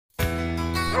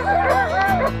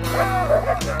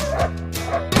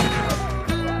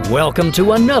Welcome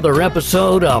to another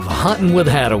episode of Hunting with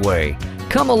Hadaway.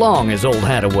 Come along as old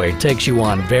Hadaway takes you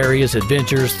on various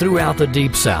adventures throughout the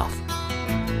Deep South.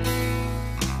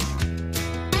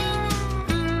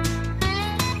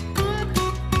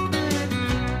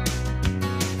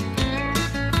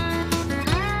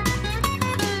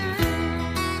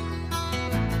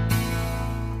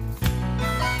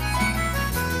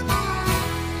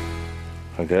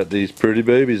 I got these pretty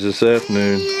babies this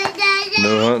afternoon.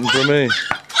 No hunting for me.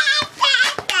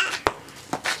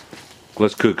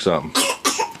 Let's cook something.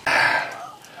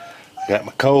 Got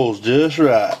my coals just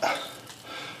right.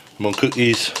 I'm gonna cook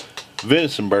these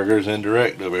venison burgers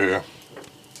indirect over here.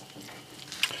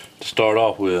 To start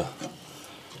off with.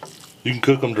 You can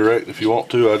cook them direct if you want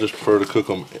to. I just prefer to cook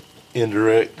them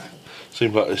indirect.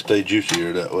 Seems like they stay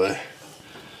juicier that way.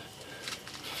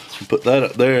 Put that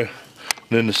up there.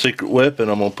 And then the secret weapon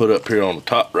I'm gonna put up here on the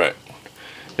top rack.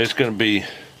 It's gonna be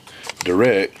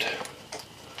direct,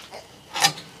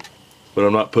 but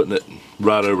I'm not putting it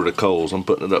right over the coals. I'm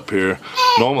putting it up here.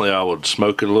 Normally I would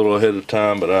smoke it a little ahead of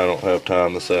time, but I don't have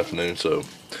time this afternoon, so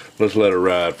let's let her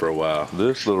ride for a while.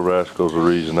 This little rascal's the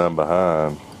reason I'm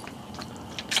behind.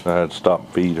 I had to stop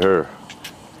and feed her.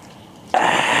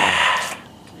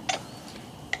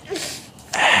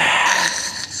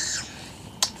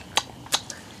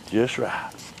 Just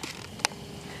right.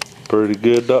 Pretty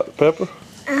good, Dr. Pepper?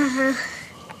 Uh-huh.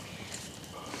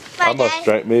 I must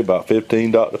drink me about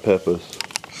 15 Dr. Peppers.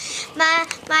 My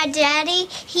daddy,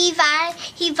 he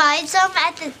buys them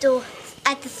at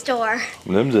the store.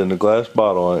 And them's in the glass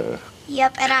bottle, ain't they?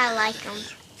 Yep, and I like them.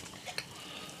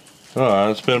 Alright,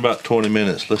 it's been about 20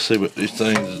 minutes. Let's see what these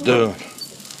things is doing.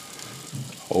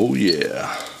 Oh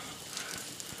yeah.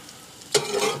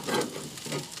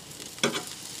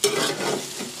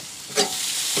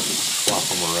 Swap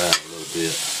them around a little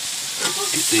bit.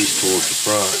 Get these towards the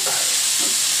front.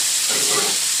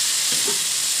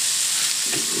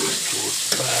 Get these towards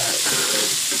the back.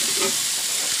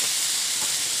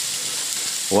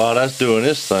 While that's doing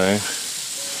this thing,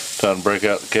 trying to break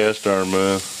out the cast iron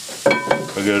move,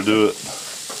 I gotta do it.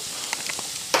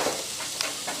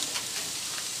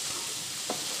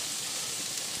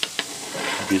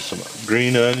 Get some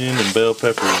green onion and bell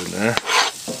peppers in there.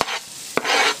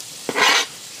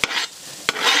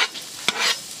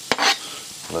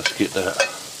 Let's get that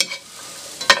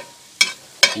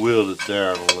wielded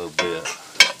down a little bit.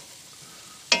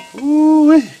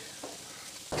 Ooh-wee.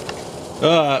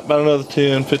 Alright, about another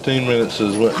 10-15 minutes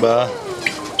has went by.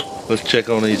 Let's check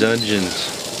on these onions.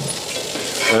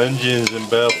 Onions and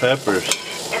bell peppers.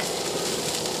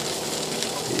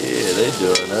 Yeah, they're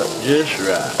doing up just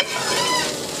right.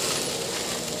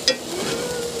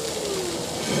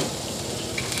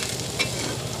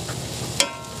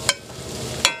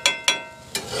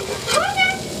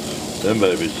 Them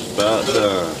babies about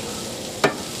done.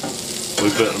 We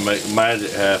better make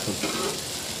magic happen.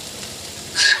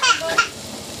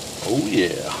 Oh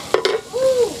yeah.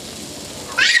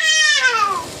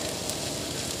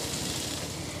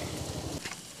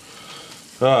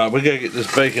 Alright, we gotta get this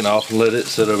bacon off and let it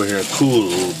sit over here and cool a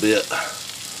little bit.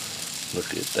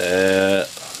 Look at that.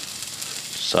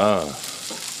 Son.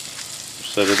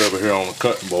 Set it over here on the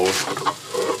cutting board.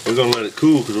 We're gonna let it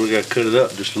cool because we gotta cut it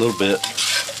up just a little bit.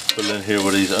 Put it in here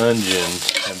with these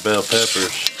onions and bell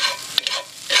peppers.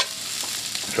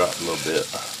 Drop a little bit.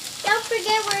 Don't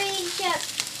forget where you kept.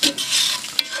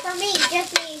 For me,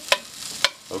 just me.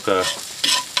 Okay.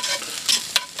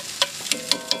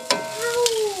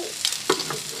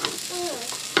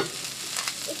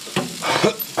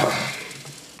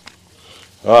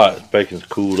 Alright, bacon's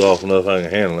cooled off enough I can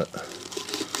handle it.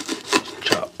 Let's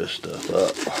chop this stuff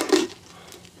up.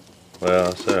 Well,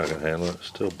 I say I can handle it. It's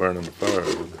still burning the fire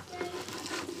over there.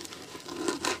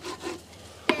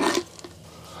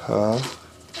 Huh?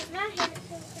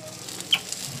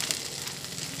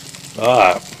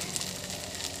 Alright.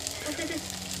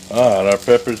 Alright, our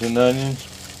peppers and onions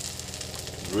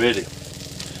ready.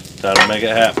 Time to make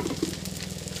it happen.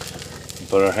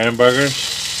 Put our hamburgers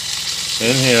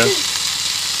in here.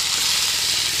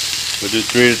 We do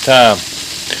 3 at a time.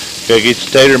 Gotta get your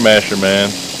tater masher, man.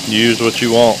 Use what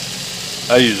you want.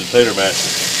 I use a tater masher.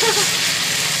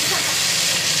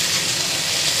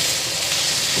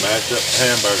 Mash up the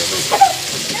hamburger meat.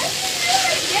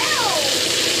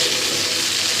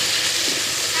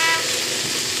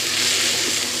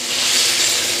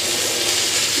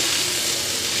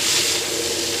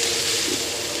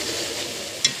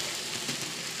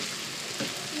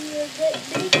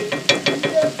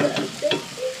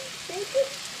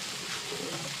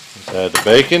 Let's add the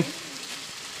bacon.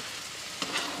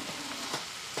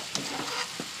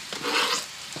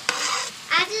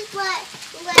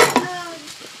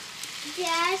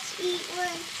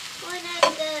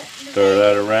 Stir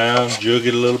that around, jug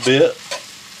it a little bit.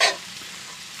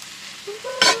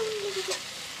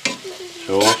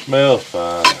 Sure smells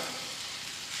fine.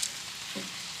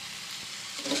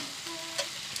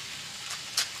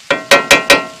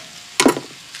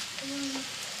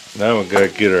 Now we gotta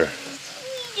get our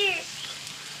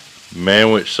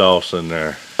manwich sauce in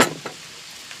there.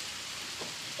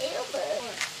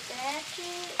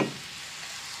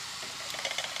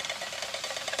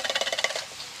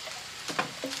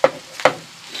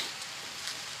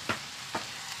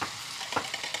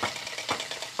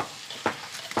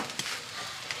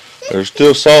 There's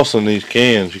still sauce in these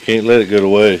cans. You can't let it go to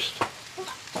waste.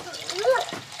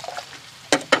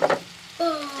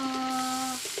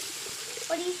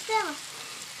 What do you smell?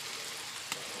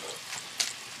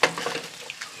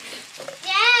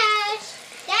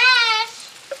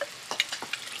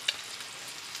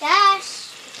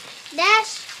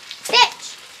 Dash,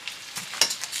 bitch.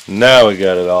 Now we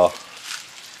got it all.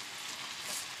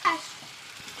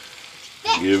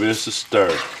 Dash. Give this a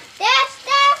stir.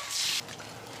 Dash.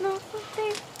 No.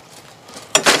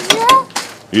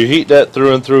 You heat that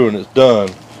through and through and it's done.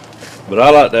 But I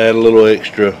like to add a little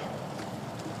extra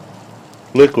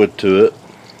liquid to it.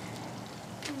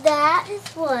 That is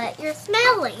what you're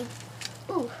smelling.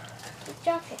 Ooh, it's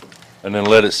dropping. And then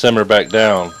let it simmer back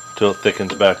down till it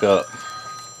thickens back up.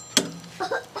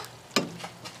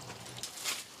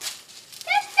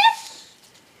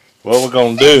 What we're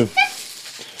going to do,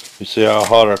 you see how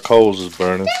hot our coals is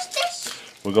burning.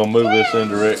 We're going to move this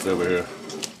indirect over here.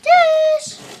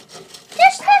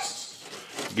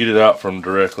 Get it out from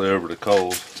directly over the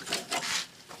coals.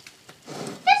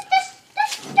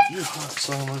 You hot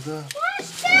son of a gun.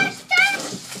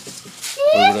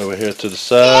 Move it over here to the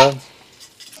side.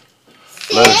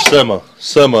 Let it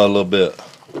simmer a little bit.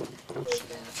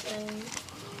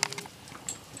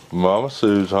 Mama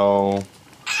Sue's home.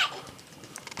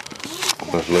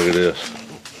 Let's look at this.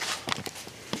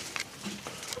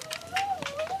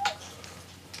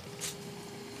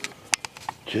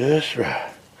 Just right.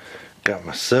 Got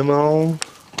my simmer on.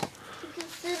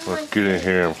 Let's get in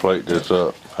here and plate this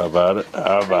up. How about it?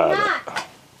 How about it?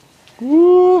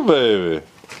 Woo, baby.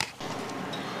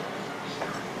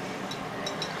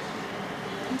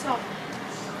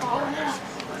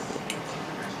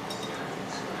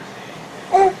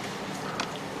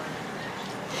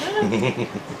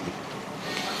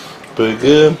 Pretty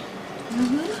good?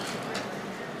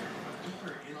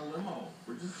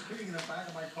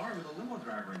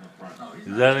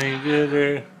 Is that any good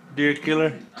there, deer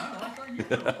killer?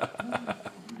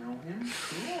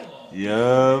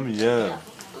 Yum, yum.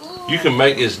 You can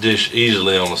make this dish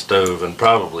easily on the stove and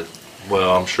probably,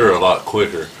 well, I'm sure a lot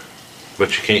quicker.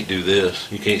 But you can't do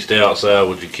this. You can't stay outside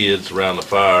with your kids around the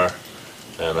fire.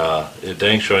 And it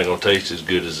dang sure ain't gonna taste as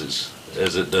good as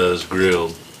it does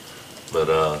grilled. But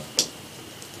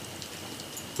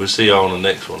we'll see y'all on the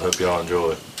next one. Hope y'all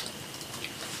enjoy.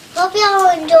 Hope y'all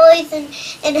enjoy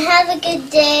and have a good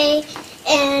day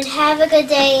and have a good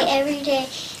day every day.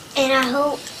 And I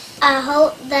hope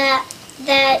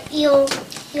that you'll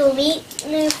meet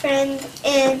new friends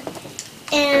and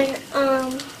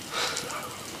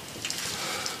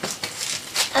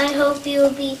I hope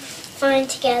you'll be fun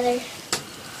together.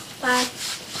 Bye.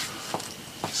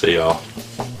 See y'all.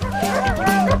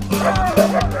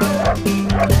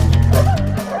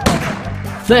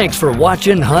 Thanks for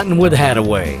watching Hunting with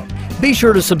Hadaway. Be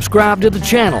sure to subscribe to the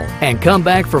channel and come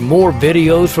back for more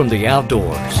videos from the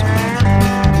outdoors.